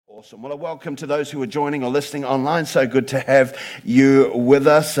Awesome. Well, a welcome to those who are joining or listening online. So good to have you with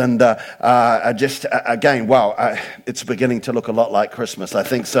us. And it's beginning to look a lot like Christmas, I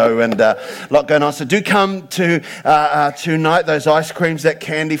think so. And a lot going on. So do come to tonight. Those ice creams, that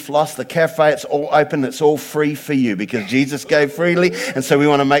candy floss, the cafe, it's all open. It's all free for you because Jesus gave freely. And so we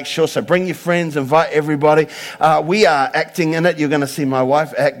want to make sure. So bring your friends, invite everybody. We are acting in it. You're going to see my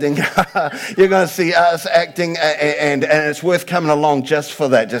wife acting. You're going to see us acting. And it's worth coming along just for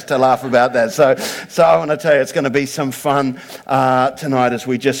that, just to laugh about that. So I want to tell you, it's going to be some fun tonight as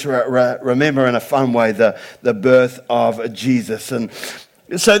we just remember in a fun way the birth of Jesus. And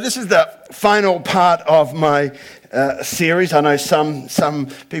so this is the final part of my series. I know some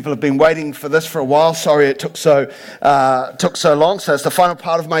people have been waiting for this for a while. Sorry it took so long. So it's the final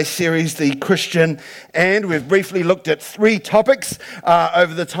part of my series, The Christian And. We've briefly looked at three topics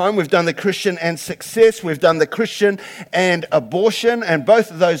over the time. We've done the Christian and success. We've done the Christian and abortion, and both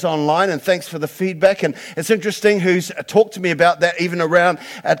of those online. And thanks for the feedback. And it's interesting who's talked to me about that, even around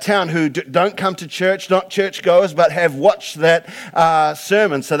town, who don't come to church, not churchgoers, but have watched that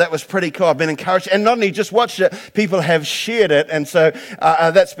sermon. So that was pretty cool. I've been encouraged, and not only just watched it, people have shared it, and so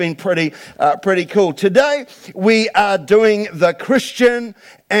that's been pretty cool. Today we are doing the Christian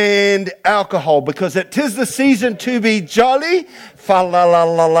and alcohol because it is the season to be jolly. Fa la la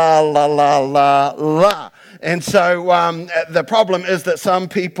la la la la la la. And so the problem is that some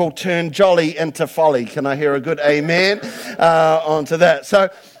people turn jolly into folly. Can I hear a good amen onto that? So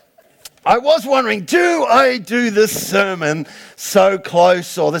I was wondering, do I do this sermon so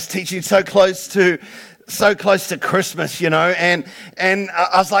close, or this teaching so close to Christmas, you know? And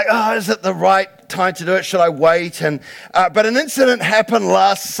I was like, is it the right time to do it? Should I wait? And but an incident happened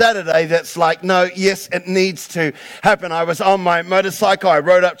last Saturday that's like, no, yes, it needs to happen. I was on my motorcycle. I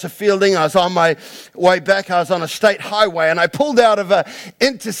rode up to Fielding. I was on my way back. I was on a state highway, and I pulled out of an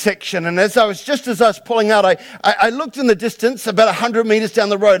intersection. And as I was pulling out, I looked in the distance about 100 meters down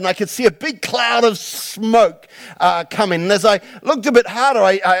the road, and I could see a big cloud of smoke coming. And as I looked a bit harder,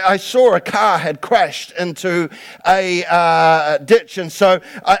 I saw a car had crashed into a ditch. And so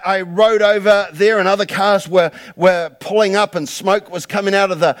I rode over there, and other cars were pulling up, and smoke was coming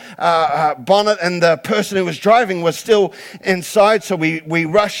out of the bonnet, and the person who was driving was still inside. So we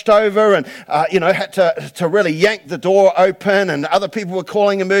rushed over and had to really yank the door open, and other people were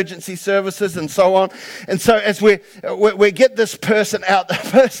calling emergency services and so on. And so as we get this person out, the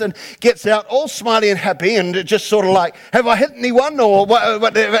person gets out all smiley and happy, and just sort of like, have I hit anyone or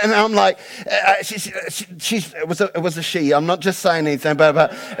what? And I'm like, it was a she. I'm not just saying anything,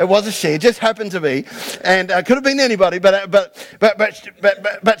 but it was a she. It just happened to be, and could have been anybody. But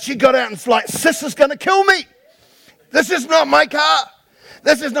she got out and was like, "Sis is going to kill me. This is not my car.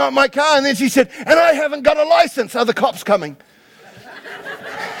 This is not my car." And then she said, "And I haven't got a license. Are the cops coming?"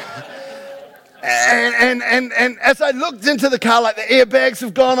 And as I looked into the car, like the airbags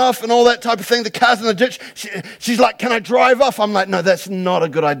have gone off and all that type of thing, the car's in the ditch. She's like, "Can I drive off?" I'm like, "No, that's not a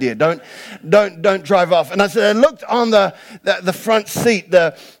good idea. Don't drive off." And I said, I looked on the front seat,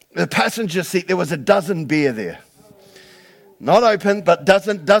 the passenger seat. There was a dozen beer there, not open, but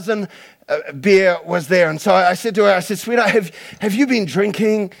dozen beer was there. And so I said to her, "Sweetheart, have you been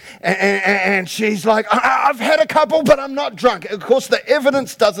drinking?" And she's like, "I've had a couple, but I'm not drunk." Of course, the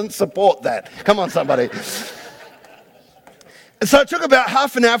evidence doesn't support that. Come on, somebody. And so it took about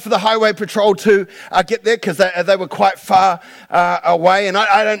half an hour for the highway patrol to get there, because they were quite far away. And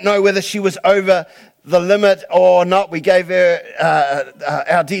I don't know whether she was over the limit or not. We gave her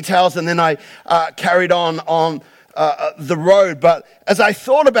our details, and then I carried on the road. But as I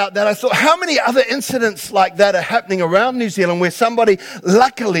thought about that, I thought, how many other incidents like that are happening around New Zealand where somebody,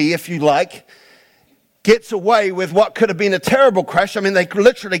 luckily, if you like, gets away with what could have been a terrible crash. I mean, they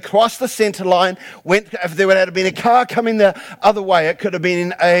literally crossed the centre line, if there had been a car coming the other way, it could have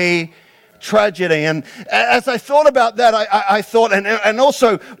been a tragedy. And as I thought about that, I thought, and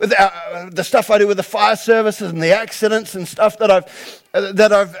also with the stuff I do with the fire services and the accidents and stuff that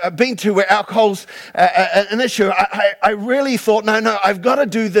I've been to where alcohol's an issue, I really thought, no, I've got to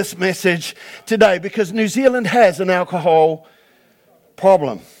do this message today because New Zealand has an alcohol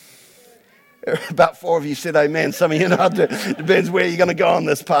problem. About 4 of you said amen. Some of you know, it depends where you're going to go on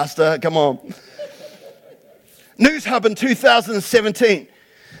this, Pastor. Come on. News Hub in 2017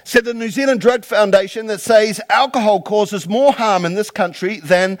 said the New Zealand Drug Foundation that says alcohol causes more harm in this country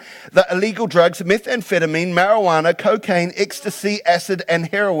than the illegal drugs methamphetamine, marijuana, cocaine, ecstasy, acid, and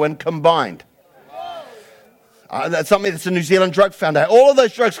heroin combined. That's something that's the New Zealand Drug Foundation. All of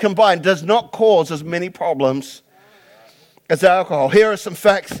those drugs combined does not cause as many problems as alcohol. Here are some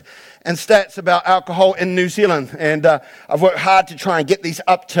facts and stats about alcohol in New Zealand. And I've worked hard to try and get these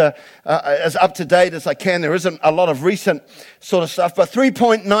as up to date as I can. There isn't a lot of recent sort of stuff, but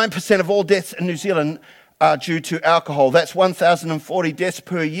 3.9% of all deaths in New Zealand are due to alcohol. That's 1,040 deaths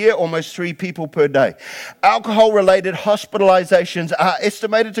per year, almost 3 people per day. Alcohol-related hospitalizations are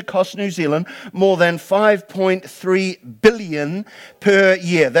estimated to cost New Zealand more than $5.3 billion per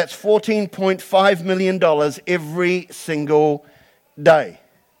year. That's $14.5 million every single day.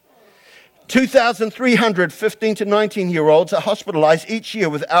 2,300 15 to 19-year-olds are hospitalized each year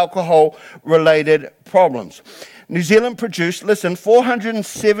with alcohol-related problems. New Zealand produced,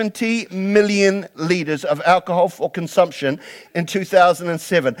 470 million litres of alcohol for consumption in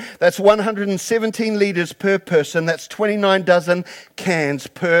 2007. That's 117 litres per person. That's 29 dozen cans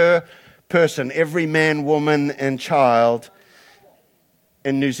per person, every man, woman and child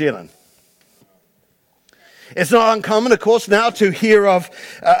in New Zealand. It's not uncommon, of course, now to hear of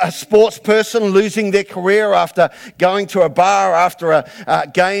a sports person losing their career after going to a bar after a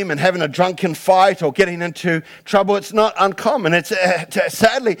game and having a drunken fight or getting into trouble. It's not uncommon.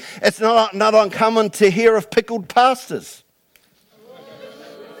 Sadly, it's not uncommon to hear of pickled pastors.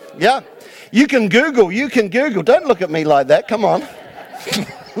 Yeah, you can Google. Don't look at me like that. Come on.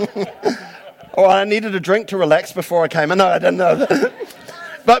 Oh, I needed a drink to relax before I came. No, I didn't know that.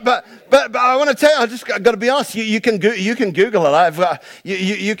 But I want to tell you, I've got to be honest. You can Google it.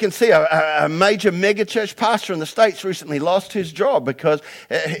 You can see a major megachurch pastor in the States recently lost his job because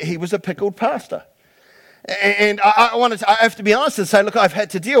he was a pickled pastor. And I have to be honest and say, look, I've had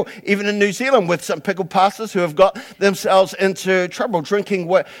to deal, even in New Zealand, with some pickled pastors who have got themselves into trouble,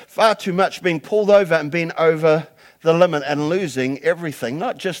 drinking far too much, being pulled over and being over the limit and losing everything,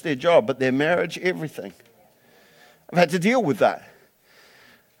 not just their job, but their marriage, everything. I've had to deal with that.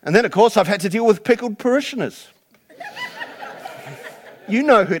 And then, of course, I've had to deal with pickled parishioners. You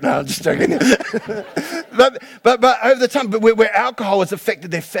know who, no, I'm just joking. but over the time, where alcohol has affected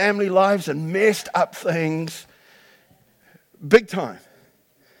their family lives and messed up things big time.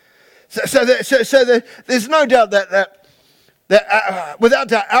 So there's no doubt that without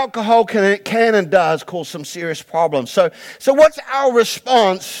doubt, alcohol can and does cause some serious problems. So what's our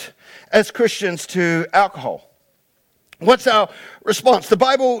response as Christians to alcohol? What's our response? The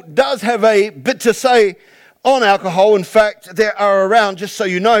Bible does have a bit to say on alcohol. In fact, there are around, just so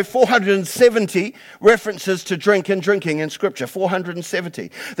you know, 470 references to drink and drinking in Scripture.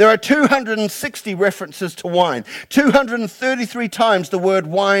 470. There are 260 references to wine. 233 times the word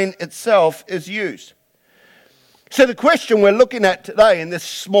wine itself is used. So the question we're looking at today in this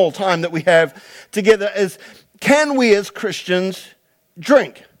small time that we have together is, can we as Christians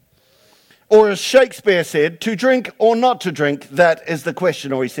drink? Or as Shakespeare said, to drink or not to drink, that is the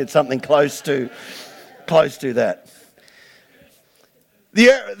question. Or he said something close to that.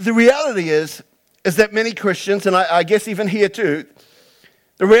 The reality is that many Christians, and I guess even here too,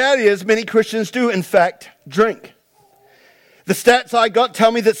 the reality is many Christians do in fact drink. The stats I got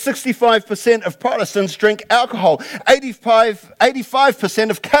tell me that 65% of Protestants drink alcohol. 85%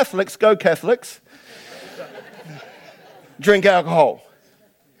 of Catholics, go Catholics, drink alcohol.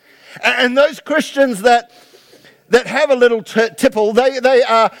 And those Christians that have a little tipple, they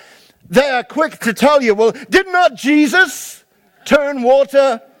are quick to tell you, well, did not Jesus turn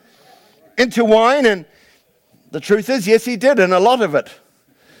water into wine? And the truth is, yes, he did, and a lot of it.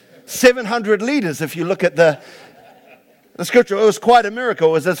 700 litres, if you look at the Scripture. It was quite a miracle.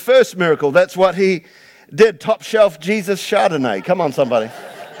 It was his first miracle. That's what he did. Top shelf Jesus Chardonnay. Come on, somebody.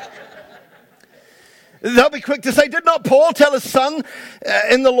 They'll be quick to say, did not Paul tell his son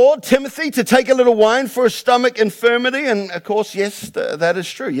in the Lord, Timothy, to take a little wine for his stomach infirmity? And of course, yes, that is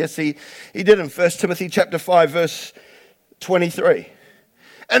true. Yes, he did in 1 Timothy chapter 5, verse 23.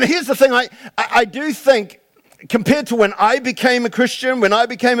 And here's the thing, I do think, compared to when I became a Christian, when I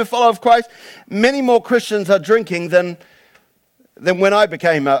became a follower of Christ, many more Christians are drinking than when I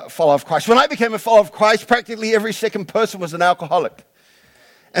became a follower of Christ. When I became a follower of Christ, practically every second person was an alcoholic.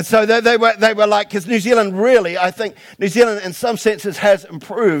 And so they were like, because New Zealand really, I think New Zealand in some senses has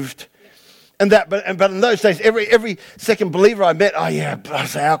improved in that. But in those days, every second believer I met, oh yeah, I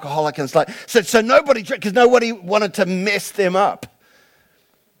was an alcoholic. And it's like, so nobody drank because nobody wanted to mess them up.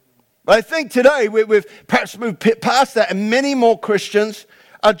 But I think today we've perhaps moved past that, and many more Christians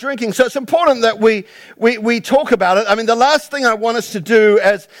are drinking. So it's important that we talk about it. I mean, the last thing I want us to do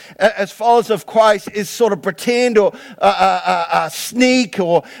as followers of Christ is sort of pretend or sneak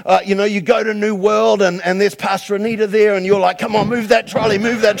or, you go to New World and there's Pastor Anita there and you're like, come on, move that trolley.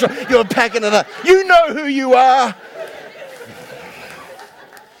 You're packing it up. You know who you are.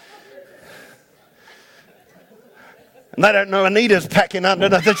 And they don't know Anita's packing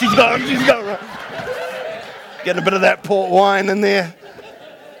underneath. She's got getting a bit of that port wine in there.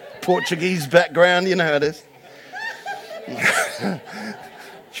 Portuguese background, you know how it is.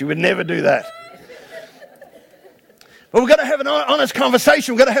 She would never do that. But we've got to have an honest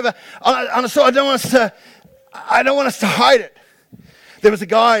conversation. We've got to have honest. I don't want us to hide it. There was a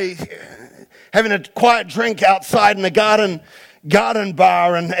guy having a quiet drink outside in a garden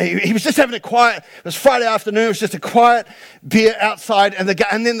bar, and he was just having a quiet. It was Friday afternoon. It was just a quiet beer outside, and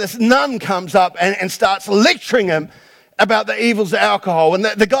then this nun comes up and starts lecturing him about the evils of alcohol. And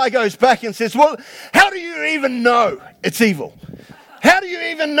the guy goes back and says, "Well, how do you even know it's evil? How do you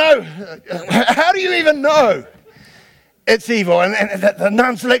even know? How do you even know it's evil?" And the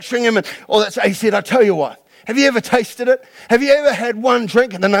nun's lecturing him and all that. So he said, "I tell you what. Have you ever tasted it? Have you ever had one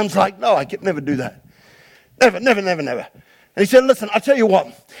drink?" And the nun's like, "No, I could never do that. Never. And he said, "Listen, I'll tell you what.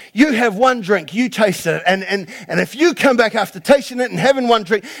 You have one drink, you taste it, and if you come back after tasting it and having one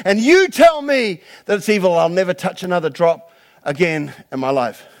drink, and you tell me that it's evil, I'll never touch another drop again in my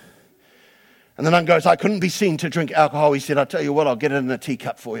life." And the nun goes, "I couldn't be seen to drink alcohol." He said, "I'll tell you what, I'll get it in a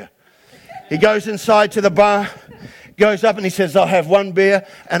teacup for you." He goes inside to the bar, goes up and he says, "I'll have one beer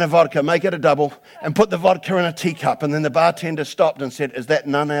and a vodka, make it a double, and put the vodka in a teacup." And then the bartender stopped and said, "Is that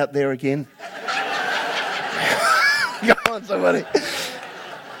nun out there again?" Come on, somebody.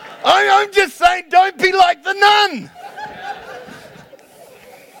 I'm just saying, don't be like the nun.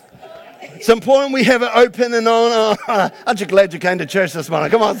 It's important we have it open and on. Aren't you glad you came to church this morning?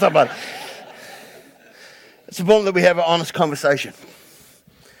 Come on, somebody. It's important that we have an honest conversation.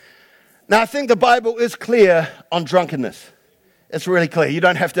 Now, I think the Bible is clear on drunkenness. It's really clear. You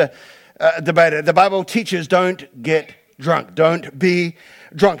don't have to debate it. The Bible teaches don't get drunk. Don't be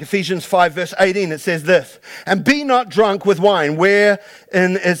drunk. Ephesians 5 verse 18, it says this, "And be not drunk with wine,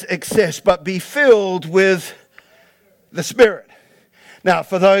 wherein is excess, but be filled with the Spirit." Now,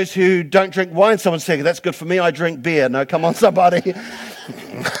 for those who don't drink wine, someone's saying, "That's good for me, I drink beer." No, come on, somebody.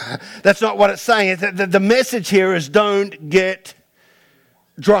 That's not what it's saying. The message here is don't get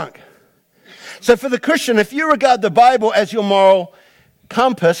drunk. So for the Christian, if you regard the Bible as your moral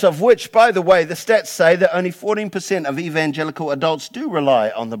compass, of which, by the way, the stats say that only 14% of evangelical adults do rely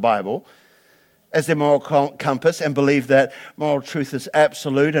on the Bible as their moral compass and believe that moral truth is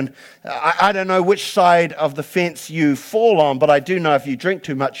absolute. And I don't know which side of the fence you fall on, but I do know if you drink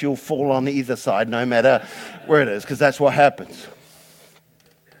too much, you'll fall on either side, no matter where it is, because that's what happens.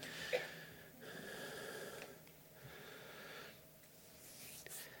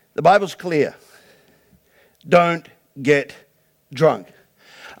 The Bible's clear. Don't get drunk.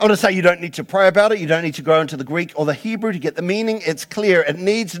 I want to say you don't need to pray about it. You don't need to go into the Greek or the Hebrew to get the meaning. It's clear. It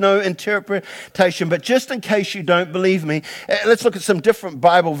needs no interpretation. But just in case you don't believe me, let's look at some different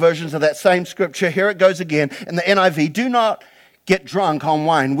Bible versions of that same scripture. Here it goes again in the NIV. "Do not get drunk on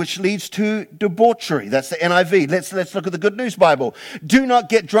wine, which leads to debauchery." That's the NIV. Let's look at the Good News Bible. "Do not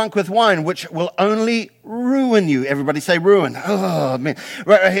get drunk with wine, which will only ruin you." Everybody say ruin. Oh, man.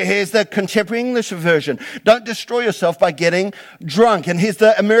 Right, here's the Contemporary English version. "Don't destroy yourself by getting drunk." And here's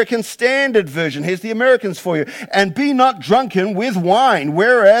the American Standard Version. Here's the Americans for you. "And be not drunken with wine,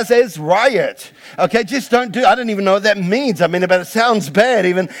 whereas as riot." Okay, just don't do. I don't even know what that means. I mean, but it sounds bad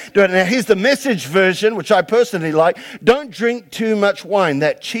even do it. Now, here's the Message version, which I personally like. "Don't drink too much wine.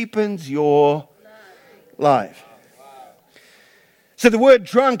 That cheapens your life." So the word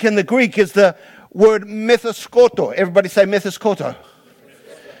drunk in the Greek is the word methoskoto. Everybody say methoskoto.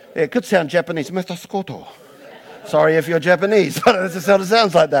 Yeah, it could sound Japanese. Methoskoto. Sorry if you're Japanese, but it just sort of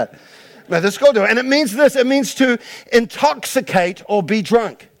sounds like that. Methoskoto. And it means this. It means to intoxicate or be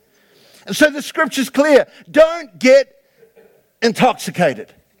drunk. And so the scripture's clear. Don't get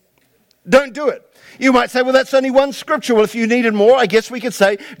intoxicated. Don't do it. You might say, well, that's only one scripture. Well, if you needed more, I guess we could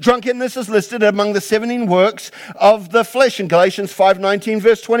say drunkenness is listed among the 17 works of the flesh in Galatians 5:19,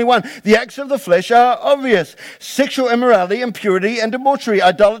 verse 21. The acts of the flesh are obvious: sexual immorality, impurity and debauchery,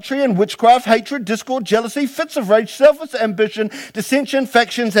 idolatry and witchcraft, hatred, discord, jealousy, fits of rage, selfish ambition, dissension,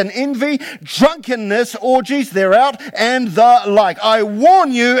 factions and envy, drunkenness, orgies, they're out, and the like. I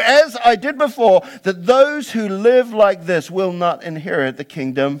warn you, as I did before, that those who live like this will not inherit the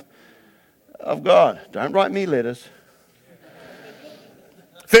kingdom of God. Don't write me letters.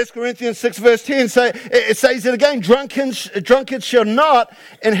 1 Corinthians 6 verse 10 it says it again, drunkards shall not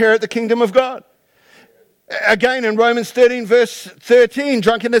inherit the kingdom of God. Again in Romans 13 verse 13,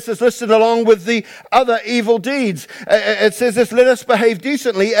 drunkenness is listed along with the other evil deeds. It says this, "Let us behave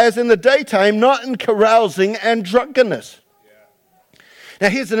decently as in the daytime, not in carousing and drunkenness." Now,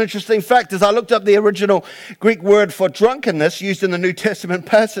 here's an interesting fact. As I looked up the original Greek word for drunkenness used in the New Testament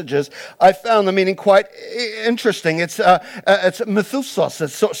passages, I found the meaning quite interesting. It's methusos.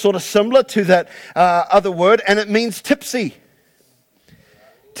 It's sort of similar to that other word, and it means tipsy.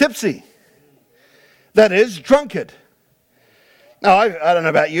 Tipsy. That is, drunkard. Now, I don't know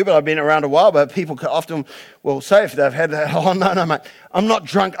about you, but I've been around a while, but people often will say if they've had that, oh, no, mate, I'm not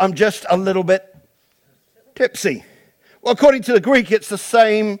drunk, I'm just a little bit tipsy. Well, according to the Greek, it's the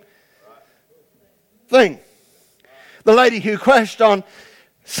same thing. The lady who crashed on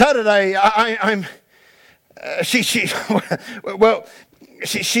Saturday, she said,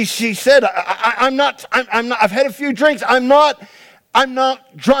 I've had a few drinks, I'm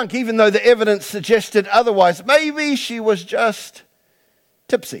not drunk, even though the evidence suggested otherwise. Maybe she was just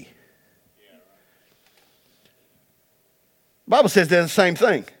tipsy. The Bible says they're the same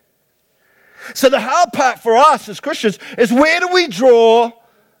thing. So the hard part for us as Christians is, where do we draw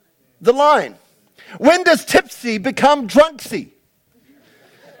the line? When does tipsy become drunksy?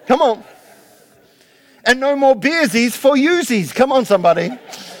 Come on. And no more beersies for yousies. Come on, somebody.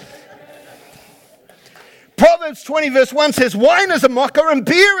 Proverbs 20 verse 1 says, wine is a mocker and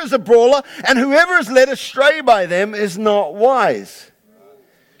beer is a brawler, and whoever is led astray by them is not wise.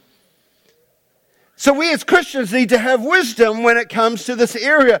 So we as Christians need to have wisdom when it comes to this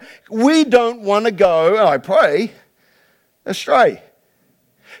area. We don't want to go, I pray, astray.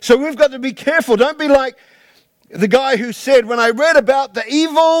 So we've got to be careful. Don't be like the guy who said, when I read about the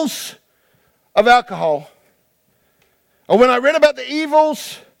evils of alcohol, or when I read about the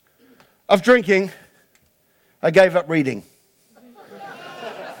evils of drinking, I gave up reading.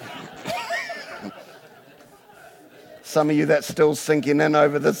 Some of you, that's still sinking in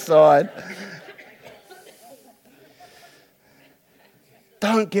over the side.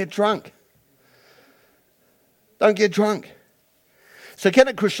 Don't get drunk. Don't get drunk. So can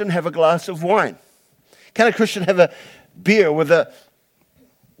a Christian have a glass of wine? Can a Christian have a beer with a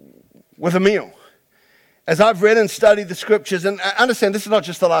meal? As I've read and studied the scriptures, and I understand this is not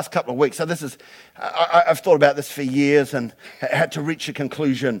just the last couple of weeks. So this is, I've thought about this for years and had to reach a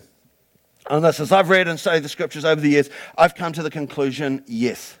conclusion on this. As I've read and studied the scriptures over the years, I've come to the conclusion,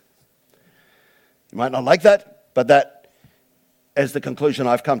 yes. You might not like that, but that is the conclusion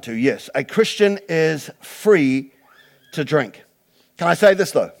I've come to, yes. A Christian is free to drink. Can I say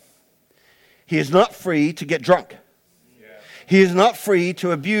this though? He is not free to get drunk. He is not free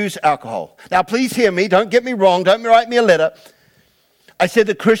to abuse alcohol. Now, please hear me. Don't get me wrong. Don't write me a letter. I said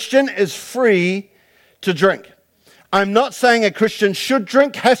the Christian is free to drink. I'm not saying a Christian should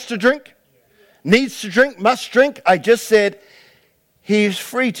drink, has to drink, needs to drink, must drink. I just said he's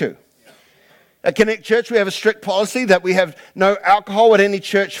free to. At Connect Church, we have a strict policy that we have no alcohol at any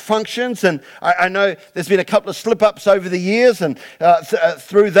church functions. And I know there's been a couple of slip-ups over the years and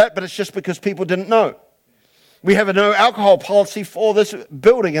through that, but it's just because people didn't know. We have a no alcohol policy for this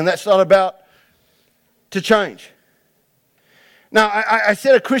building, and that's not about to change. Now, I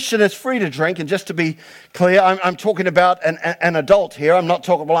said a Christian is free to drink, and just to be clear, I'm talking about an adult here. I'm not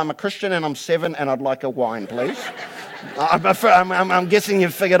talking, well, I'm a Christian and I'm 7 and I'd like a wine, please. I'm guessing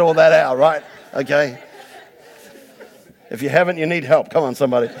you've figured all that out, right? Okay. If you haven't, you need help. Come on,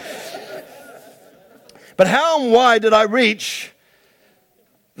 somebody. But how and why did I reach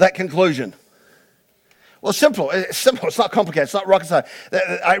that conclusion? Well, simple. It's simple. It's not complicated. It's not rocket science.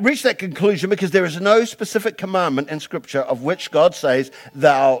 I reached that conclusion because there is no specific commandment in Scripture of which God says,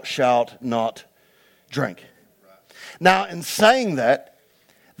 thou shalt not drink. Now, in saying that,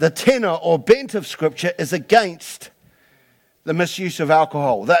 the tenor or bent of Scripture is against the misuse of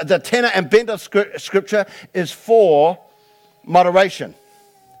alcohol. The tenor and bent of Scripture is for moderation.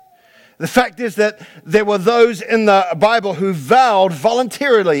 The fact is that there were those in the Bible who vowed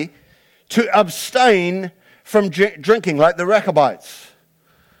voluntarily to abstain from drinking, like the Rechabites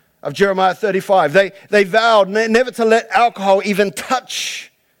of Jeremiah 35. They vowed never to let alcohol even touch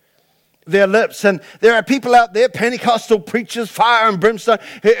their lips. And there are people out there, Pentecostal preachers, fire and brimstone,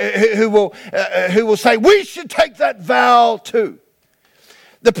 who will say, we should take that vow too.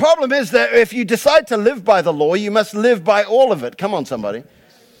 The problem is that if you decide to live by the law, you must live by all of it. Come on, somebody.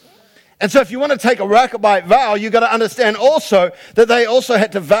 And so if you want to take a Rechabite vow, you've got to understand also that they also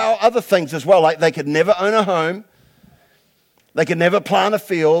had to vow other things as well. Like they could never own a home. They could never plant a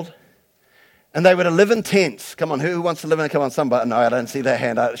field. And they were to live in tents. Come on, who wants to live in a... Come on, somebody. No, I don't see that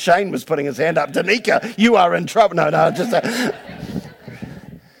hand up. Shane was putting his hand up. Danica, you are in trouble. No, just...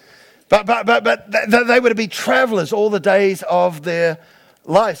 But they were to be travelers all the days of their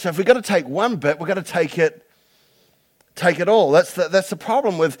life. So if we've got to take one bit, we've got to take it all. That's the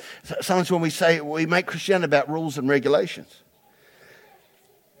problem with sometimes when we say we make Christianity about rules and regulations.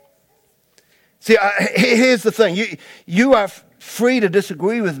 See, here's the thing. You are free to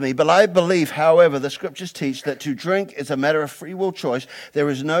disagree with me, but I believe, however, the scriptures teach that to drink is a matter of free will choice. There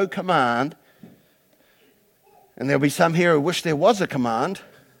is no command. And there'll be some here who wish there was a command,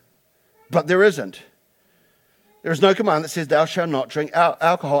 but there isn't. There is no command that says thou shalt not drink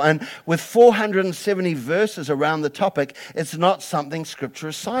alcohol. And with 470 verses around the topic, it's not something Scripture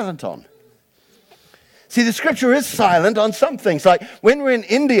is silent on. See, the Scripture is silent on some things. Like when we're in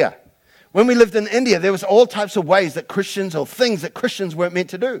India, when we lived in India, there was all types of ways that Christians, or things that Christians weren't meant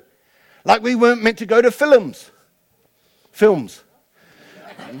to do. Like we weren't meant to go to films,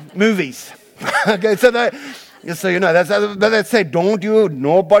 movies. Okay, so you know, they say,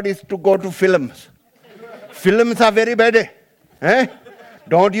 nobody's to go to films. Films are very bad. Eh?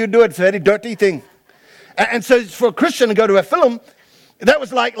 Don't you do it. It's a very dirty thing. And so for a Christian to go to a film, that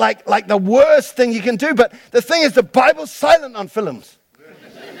was like the worst thing you can do. But the thing is, the Bible's silent on films.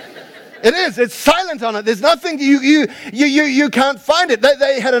 It is. It's silent on it. There's nothing you can't find it.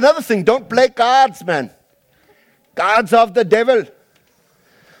 They had another thing. Don't play cards, man. Cards of the devil.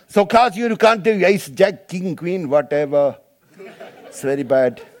 So cards you can't do ace, jack, king, queen, whatever. It's very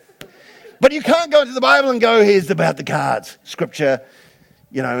bad. But you can't go into the Bible and go, here's about the cards. Scripture,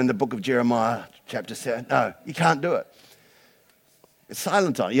 you know, in the book of Jeremiah, chapter 7. No, you can't do it. It's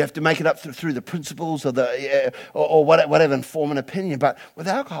silent on it. You have to make it up through the principles or whatever and form an opinion. But with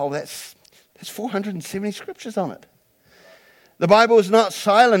alcohol, there's 470 scriptures on it. The Bible is not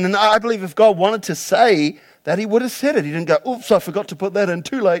silent. And I believe if God wanted to say that, he would have said it. He didn't go, oops, I forgot to put that in,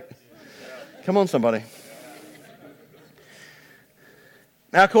 too late. Come on, somebody.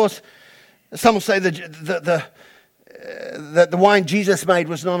 Now, of course, some will say that the wine Jesus made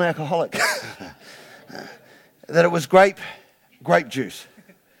was non-alcoholic. That it was grape juice.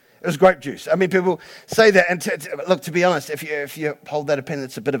 It was grape juice. I mean, people say that. And look, to be honest, if you hold that opinion,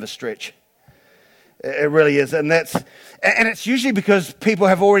 it's a bit of a stretch. It really is. And it's usually because people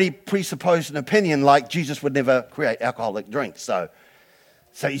have already presupposed an opinion like Jesus would never create alcoholic drinks. So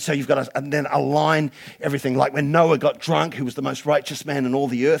you've got to and then align everything. Like when Noah got drunk, who was the most righteous man in all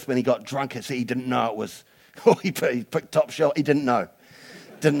the earth, when he got drunk, he didn't know it was, he picked top shelf. He didn't know.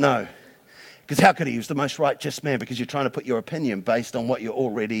 Because how could he? He was the most righteous man, because you're trying to put your opinion based on what you're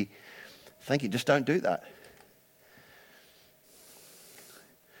already thinking. Just don't do that.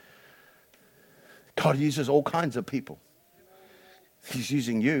 God uses all kinds of people. He's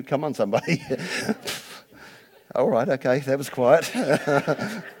using you. Come on, somebody. All right, okay, that was quiet.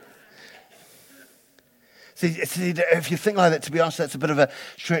 See, if you think like that, to be honest, that's a bit of a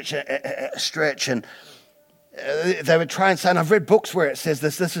stretch. And they would try and say, and I've read books where it says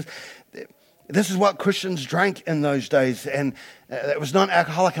this is what Christians drank in those days, and it was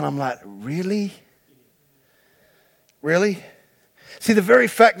non-alcoholic. And I'm like, really? Really? See, the very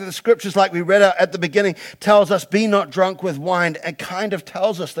fact that the scriptures, like we read out at the beginning, tells us, be not drunk with wine, and kind of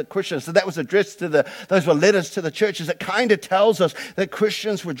tells us that Christians, so that was addressed to those were letters to the churches, it kind of tells us that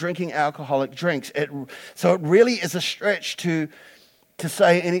Christians were drinking alcoholic drinks. So it really is a stretch to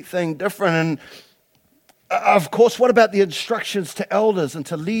say anything different. And of course, what about the instructions to elders and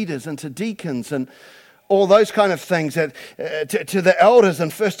to leaders and to deacons and all those kind of things? To the elders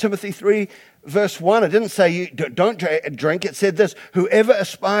in 1 Timothy 3, verse 1, it didn't say you don't drink. It said this: whoever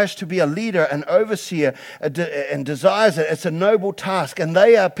aspires to be a leader, an overseer, and desires it, it's a noble task. And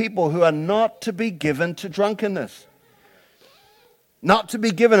they are people who are not to be given to drunkenness. Not to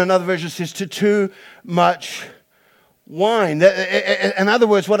be given, another version says, to too much wine. In other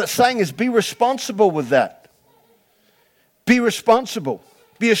words, what it's saying is be responsible with that. Be responsible.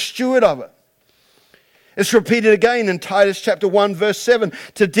 Be a steward of it. It's repeated again in Titus chapter 1, verse 7,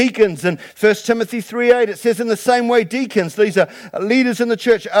 to deacons. And 1 Timothy 3:8, it says, in the same way, deacons, these are leaders in the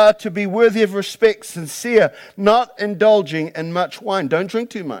church, are to be worthy of respect, sincere, not indulging in much wine. Don't drink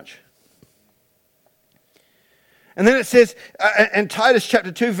too much. And then it says in Titus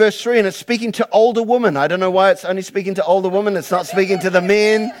chapter 2, verse 3, and it's speaking to older women. I don't know why it's only speaking to older women. It's not speaking to the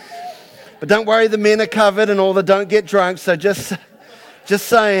men. But don't worry, the men are covered and all the don't get drunk. So just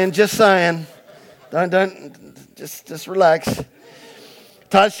saying. Don't just relax.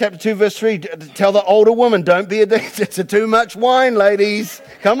 Titus chapter 2, verse 3, tell the older woman, don't be addicted to too much wine, ladies.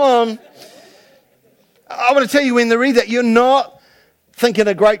 Come on. I want to tell you, when they read that, you're not thinking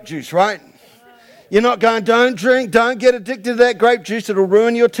of grape juice, right? You're not going, don't drink, don't get addicted to that grape juice. It'll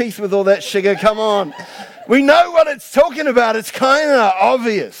ruin your teeth with all that sugar. Come on. We know what it's talking about. It's kind of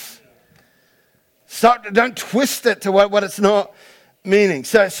obvious. So don't twist it to what it's not meaning.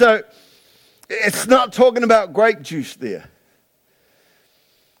 So it's not talking about grape juice there.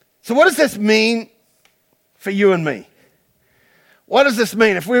 So what does this mean for you and me? What does this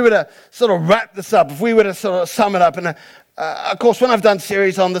mean? If we were to sort of wrap this up, if we were to sort of sum it up, and of course, when I've done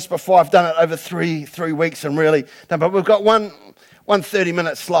series on this before, I've done it over three weeks and really done, but we've got one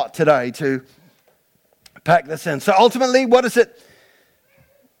 30-minute slot today to pack this in. So ultimately, what does it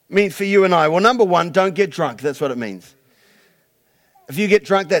mean for you and I? Well, number one, don't get drunk. That's what it means. If you get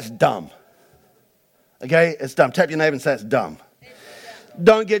drunk, that's dumb. Okay? It's dumb. Tap your neighbor and say it's dumb.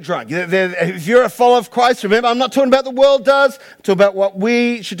 Don't get drunk. If you're a follower of Christ, remember, I'm not talking about the world does. I'm talking about what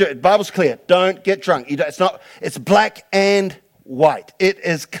we should do. The Bible's clear. Don't get drunk. It's black and white. It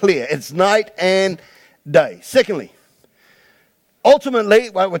is clear. It's night and day. Secondly, ultimately,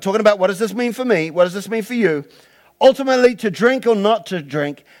 we're talking about what does this mean for me? What does this mean for you? Ultimately, to drink or not to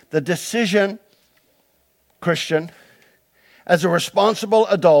drink, the decision, Christian, as a responsible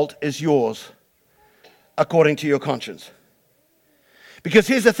adult is yours, according to your conscience. Because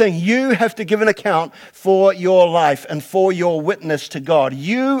here's the thing, you have to give an account for your life and for your witness to God.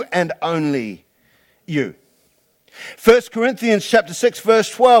 You and only you. 1 Corinthians chapter 6,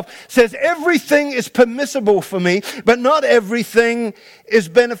 verse 12 says, everything is permissible for me, but not everything is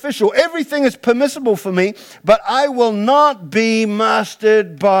beneficial. Everything is permissible for me, but I will not be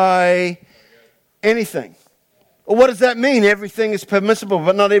mastered by anything. Well, what does that mean? Everything is permissible,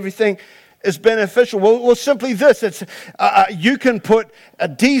 but not everything is beneficial. Well, simply this. It's you can put a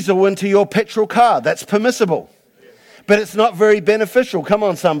diesel into your petrol car. That's permissible. But it's not very beneficial. Come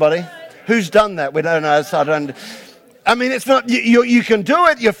on, somebody. Who's done that? We don't know. I mean, it's not, you can do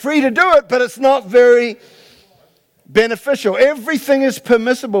it. You're free to do it, but it's not very beneficial. Everything is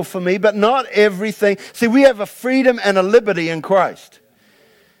permissible for me, but not everything. See, we have a freedom and a liberty in Christ.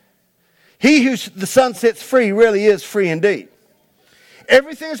 He who the Son sets free really is free indeed.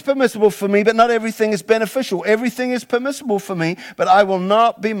 Everything is permissible for me, but not everything is beneficial. Everything is permissible for me, but I will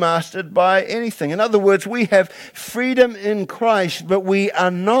not be mastered by anything. In other words, we have freedom in Christ, but we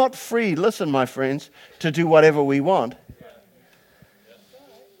are not free, listen, my friends, to do whatever we want.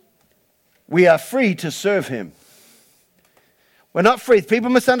 We are free to serve Him. We're not free. People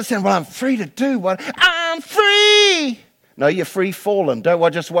misunderstand, well, I'm free to do what? I'm free! No, you're free falling.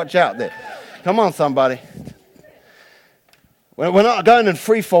 Don't just watch out there. Come on, somebody. We're not going in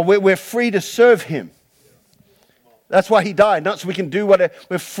free fall. We're free to serve Him. That's why He died, not so we can do whatever.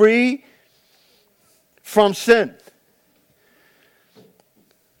 We're free from sin.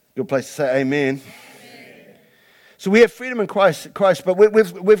 Good place to say amen. So we have freedom in Christ, but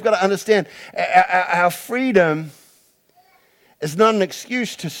we've got to understand our freedom is not an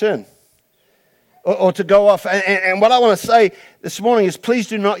excuse to sin or to go off. And what I want to say this morning is, please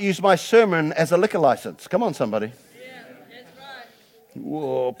do not use my sermon as a liquor license. Come on, somebody.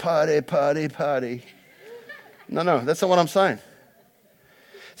 Whoa, party. No, that's not what I'm saying.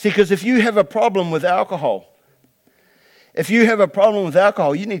 See, because if you have a problem with alcohol,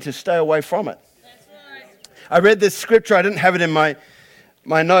 you need to stay away from it. That's right. I read this scripture. I didn't have it in my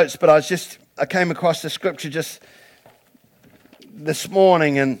notes, but I came across the scripture just this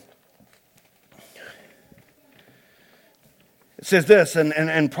morning, and it says this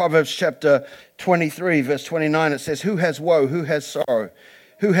in Proverbs chapter 23, verse 29, it says, who has woe, who has sorrow,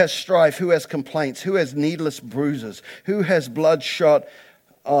 who has strife, who has complaints, who has needless bruises, who has bloodshot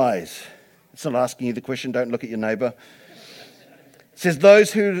eyes? It's not asking you the question, don't look at your neighbor. It says,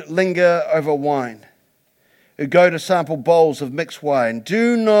 those who linger over wine, who go to sample bowls of mixed wine,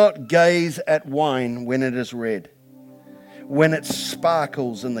 do not gaze at wine when it is red, when it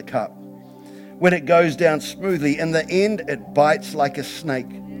sparkles in the cup, when it goes down smoothly. In the end, it bites like a snake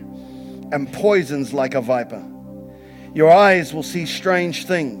and poisons like a viper. Your eyes will see strange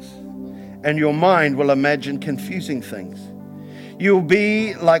things, and your mind will imagine confusing things. You will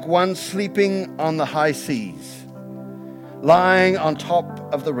be like one sleeping on the high seas, lying on top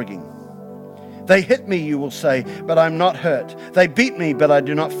of the rigging. They hit me, you will say, but I'm not hurt. They beat me, but I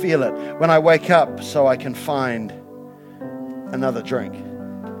do not feel it. When I wake up, so I can find another drink.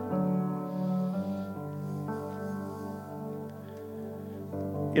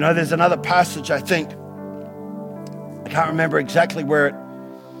 You know, there's another passage, I think, I can't remember exactly where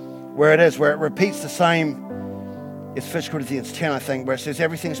it is, where it repeats the same. It's 1 Corinthians 10, I think, where it says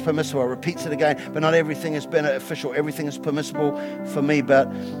everything is permissible. It repeats it again, but not everything is beneficial. Everything is permissible for me.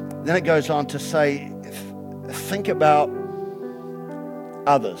 But then it goes on to say, think about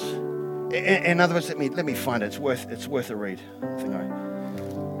others. In other words, let me find it. It's worth a read.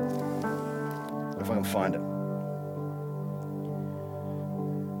 If I can find it.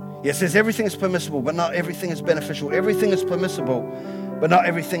 It says everything is permissible, but not everything is beneficial. Everything is permissible, but not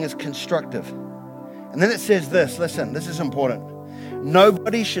everything is constructive. And then it says this, listen, this is important.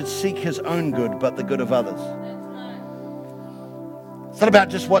 Nobody should seek his own good, but the good of others. It's not about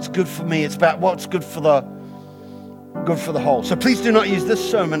just what's good for me. It's about what's good for the whole. So please do not use this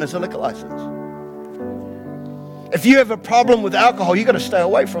sermon as a liquor license. If you have a problem with alcohol, you've got to stay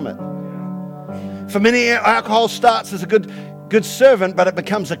away from it. For many, alcohol starts as a good servant, but it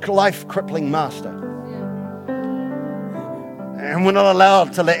becomes a life-crippling master. And we're not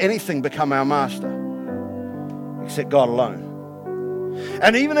allowed to let anything become our master except God alone.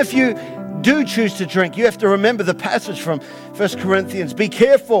 And even if you do choose to drink, you have to remember the passage from 1 Corinthians. Be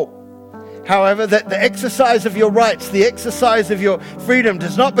careful, however, that the exercise of your rights, the exercise of your freedom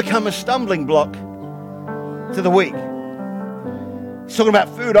does not become a stumbling block to the weak. He's talking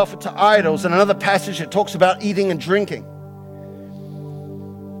about food offered to idols, and another passage that talks about eating and drinking.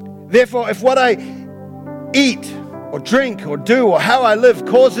 Therefore, if what I eat or drink or do or how I live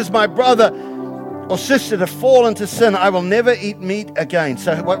causes my brother or sister to fall into sin, I will never eat meat again.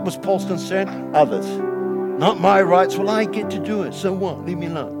 So what was Paul's concern? Others. Not my rights. Well, I get to do it. So what? Leave me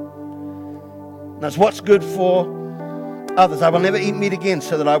alone. That's what's good for others. I will never eat meat again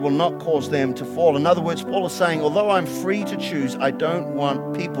so that I will not cause them to fall. In other words, Paul is saying, although I'm free to choose, I don't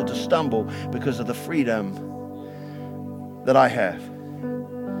want people to stumble because of the freedom that I have.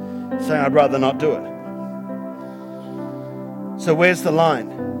 Saying I'd rather not do it. So where's the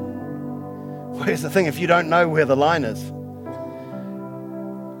line? Where's the thing? If you don't know where the line is,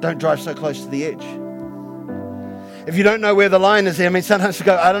 don't drive so close to the edge. If you don't know where the line is, sometimes you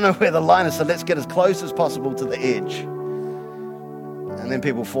go, I don't know where the line is, so let's get as close as possible to the edge. And then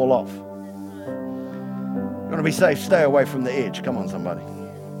people fall off. You want to be safe, stay away from the edge. Come on, somebody.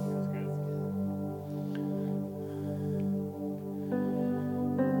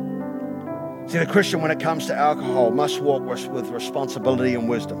 See, the Christian, when it comes to alcohol, must walk with responsibility and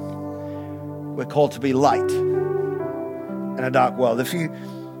wisdom. We're called to be light in a dark world.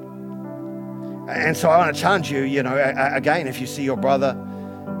 And so I want to challenge you, again, if you see your brother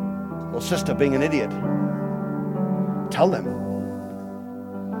or sister being an idiot, tell them.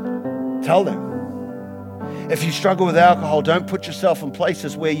 Tell them. If you struggle with alcohol, don't put yourself in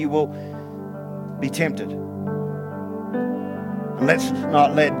places where you will be tempted. And let's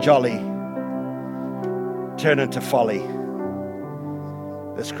not let jolly turn into folly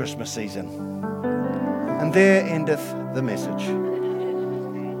this Christmas season. And there endeth the message.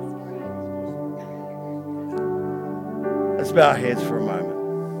 Let's bow our heads for a moment.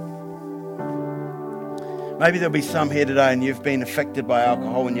 Maybe there'll be some here today and you've been affected by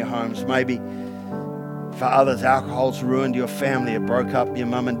alcohol in your homes. Maybe for others, alcohol's ruined your family. It broke up your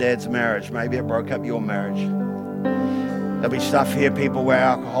mum and dad's marriage. Maybe it broke up your marriage. There'll be stuff here, people, where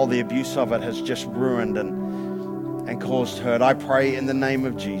alcohol, the abuse of it has just ruined and caused hurt. I pray in the name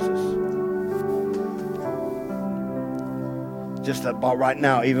of Jesus. Just that right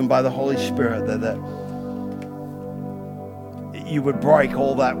now, even by the Holy Spirit, that you would break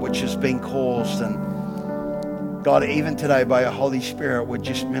all that which has been caused. And God, even today, by your Holy Spirit, would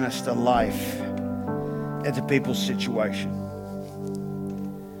just minister life into people's situation.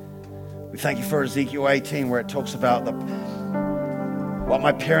 We thank you for Ezekiel 18, where it talks about what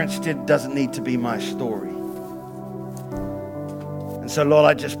my parents did doesn't need to be my story. And so, Lord,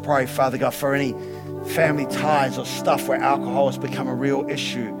 I just pray, Father God, for any family ties or stuff where alcohol has become a real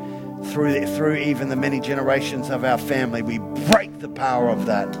issue through even the many generations of our family. We break the power of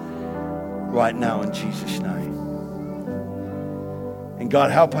that right now in Jesus' name. And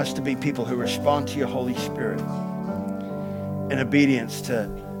God, help us to be people who respond to your Holy Spirit in obedience to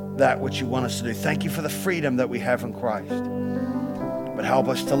that which you want us to do. Thank you for the freedom that we have in Christ. But help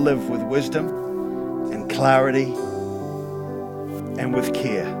us to live with wisdom and clarity and with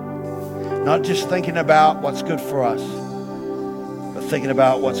care. Not just thinking about what's good for us, but thinking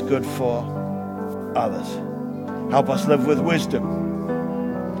about what's good for others. Help us live with wisdom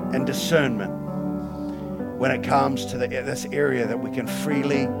and discernment when it comes to this area that we can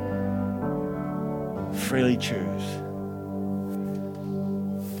freely choose.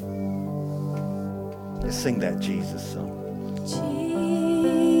 Let's sing that Jesus song. Jesus.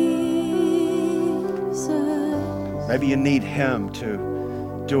 Maybe you need him to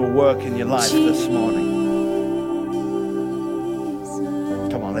do a work in your life this morning.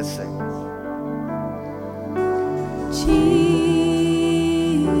 Come on, let's sing. Jesus,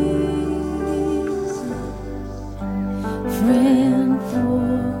 friend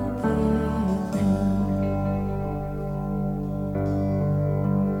forgiven.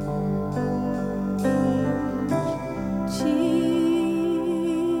 Jesus,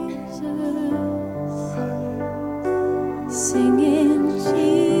 singing Jesus,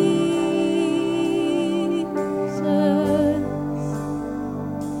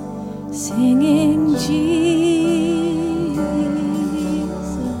 singing Jesus.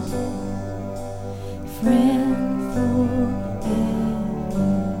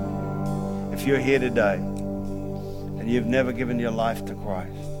 If you're here today and you've never given your life to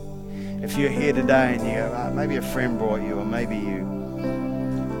Christ, if you're here today and you maybe a friend brought you, or maybe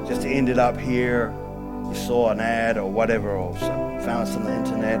you just ended up here, you saw an ad or whatever, or found us on the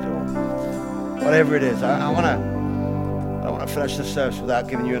internet, or whatever it is, I want to finish the service without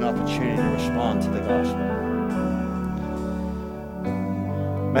giving you an opportunity to respond to the gospel.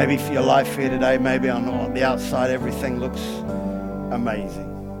 Maybe for your life here today, maybe on the outside everything looks amazing.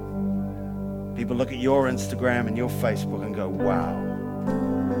 People look at your Instagram and your Facebook and go, wow.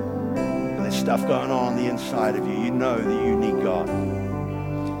 And there's stuff going on the inside of you. You know that you need God.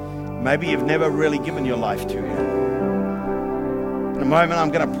 Maybe you've never really given your life to Him. In a moment,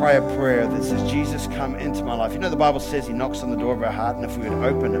 I'm going to pray a prayer that says, Jesus, come into my life. You know, the Bible says He knocks on the door of our heart, and if we would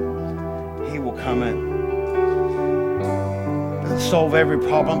open it, He will come in. It doesn't solve every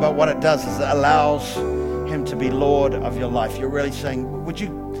problem, but what it does is it allows Him to be Lord of your life. You're really saying, would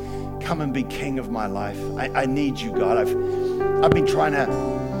you come and be King of my life? I need you, God. I've been trying to,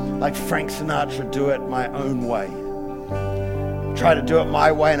 like Frank Sinatra, do it my own way. Try to do it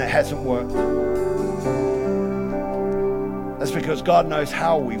my way and it hasn't worked. That's because God knows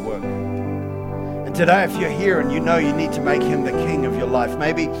how we work. And today, if you're here and you know you need to make Him the King of your life,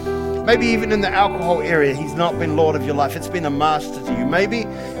 maybe even in the alcohol area, He's not been Lord of your life. It's been a master to you. Maybe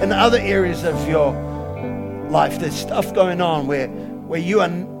in other areas of your life, there's stuff going on where you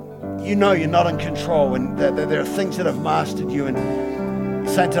know you're not in control, and there are things that have mastered you, and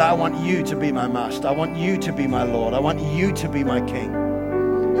you're saying today, I want you to be my master. I want you to be my Lord. I want you to be my King.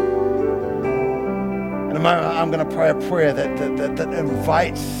 In a moment, I'm going to pray a prayer that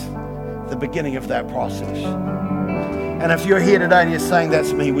invites the beginning of that process. And if you're here today and you're saying,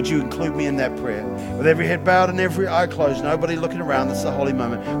 that's me, would you include me in that prayer? With every head bowed and every eye closed, nobody looking around, this is a holy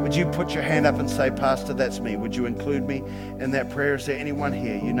moment. Would you put your hand up and say, Pastor, that's me. Would you include me in that prayer? Is there anyone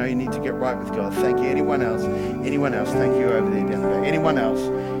here? You know you need to get right with God. Thank you. Anyone else? Anyone else? Thank you over there down the back. Anyone else?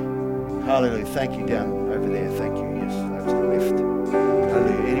 Hallelujah. Thank you down over there. Thank you. Yes, that was the left.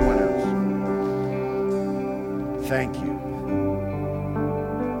 Hallelujah. Anyone else? Thank you.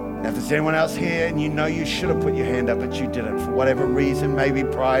 Now, if there's anyone else here and you know you should have put your hand up, but you didn't for whatever reason, maybe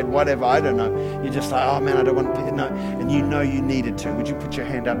pride, whatever, I don't know. You're just like, oh man, I don't want to, no. And you know you needed to. Would you put your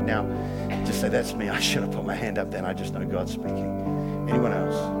hand up now? Just say, that's me. I should have put my hand up then. I just know God's speaking. Anyone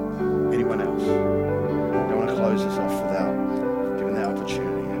else? Anyone else? I don't want to close this off without giving that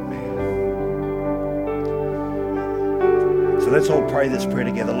opportunity. Amen. So let's all pray this prayer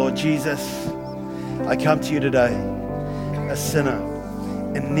together. Lord Jesus, I come to you today, a sinner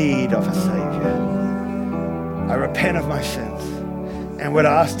in need of a Savior. I repent of my sins and would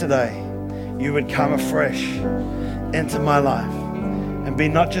ask today you would come afresh into my life and be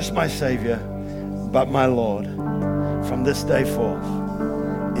not just my Savior, but my Lord from this day forth.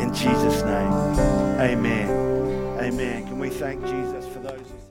 In Jesus' name, amen. Amen. Can we thank Jesus?